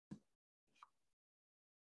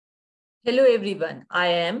Hello everyone, I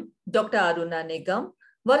am Dr. Aruna Nigam,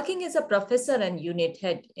 working as a professor and unit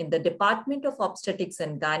head in the Department of Obstetrics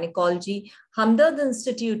and Gynecology, Hamdard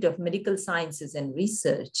Institute of Medical Sciences and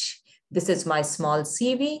Research. This is my small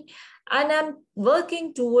CV and I'm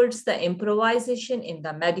working towards the improvisation in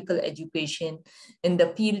the medical education in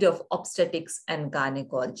the field of obstetrics and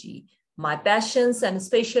gynecology. My passions and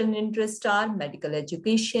special interests are medical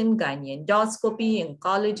education, gynae endoscopy,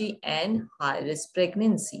 oncology, and high-risk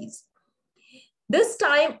pregnancies. This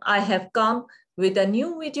time I have come with a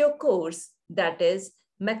new video course that is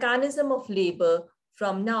Mechanism of Labor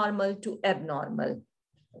from Normal to Abnormal.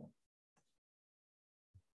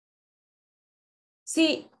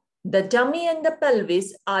 See, the tummy and the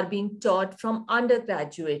pelvis are being taught from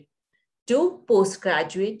undergraduate to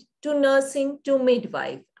postgraduate to nursing to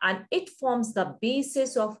midwife, and it forms the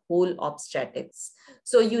basis of whole obstetrics.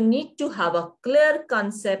 So you need to have a clear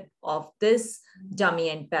concept of this tummy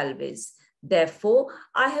and pelvis. Therefore,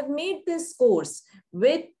 I have made this course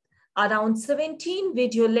with around 17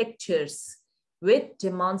 video lectures with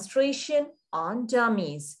demonstration on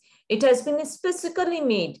dummies. It has been specifically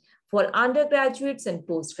made for undergraduates and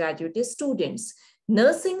postgraduate students.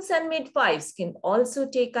 Nursings and midwives can also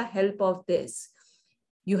take a help of this.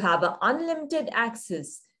 You have an unlimited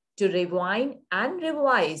access to rewind and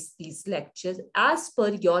revise these lectures as per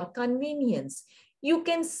your convenience. You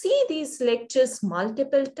can see these lectures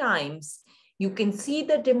multiple times. You can see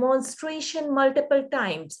the demonstration multiple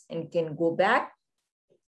times and can go back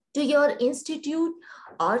to your institute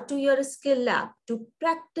or to your skill lab to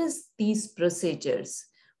practice these procedures.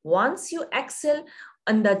 Once you excel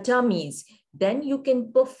on the dummies, then you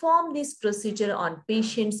can perform this procedure on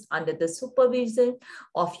patients under the supervision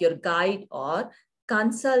of your guide or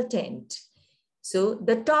consultant. So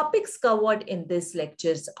the topics covered in these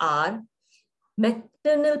lectures are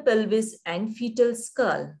maternal pelvis and fetal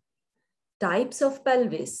skull, types of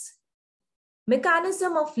pelvis,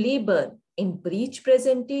 mechanism of labor in breech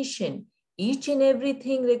presentation. Each and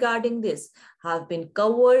everything regarding this have been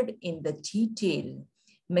covered in the detail.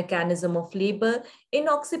 Mechanism of labor in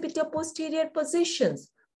occipital posterior positions,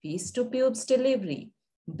 face to pubes delivery,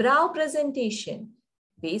 brow presentation,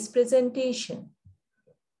 face presentation,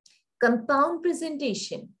 compound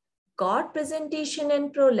presentation, cord presentation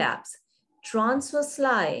and prolapse, transverse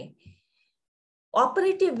lie,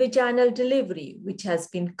 operative vaginal delivery, which has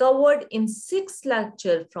been covered in 6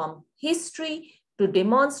 lectures from history to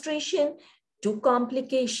demonstration to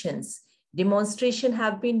complications. Demonstration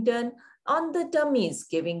have been done on the dummies,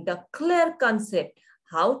 giving the clear concept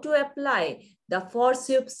how to apply the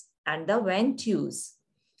forceps and the ventouse.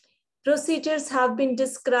 Procedures have been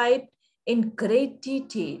described in great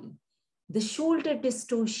detail. The shoulder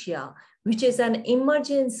dystocia, which is an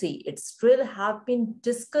emergency, it still have been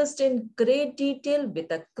discussed in great detail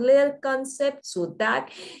with a clear concept so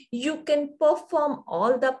that you can perform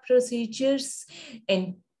all the procedures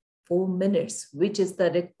in 4 minutes, which is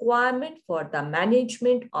the requirement for the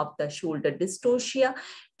management of the shoulder dystocia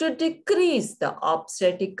to decrease the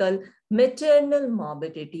obstetrical maternal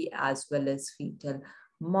morbidity as well as fetal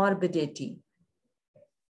morbidity.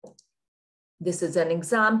 This is an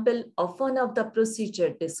example of one of the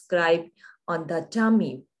procedures described on the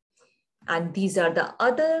dummy. And these are the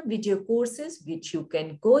other video courses which you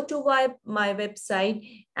can go to my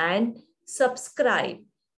website and subscribe.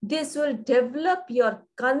 This will develop your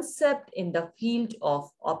concept in the field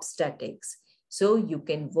of obstetrics. So you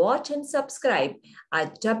can watch and subscribe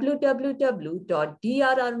at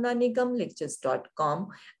www.drarunanigamlectures.com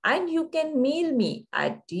and you can mail me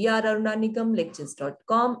at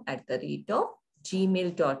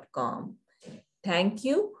drarunanigamlectures.com@gmail.com. Thank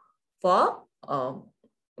you for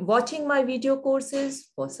watching my video courses,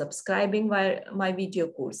 for subscribing my video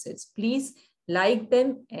courses. Please like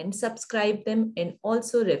them and subscribe them and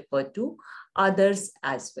also refer to others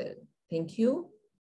as well. Thank you.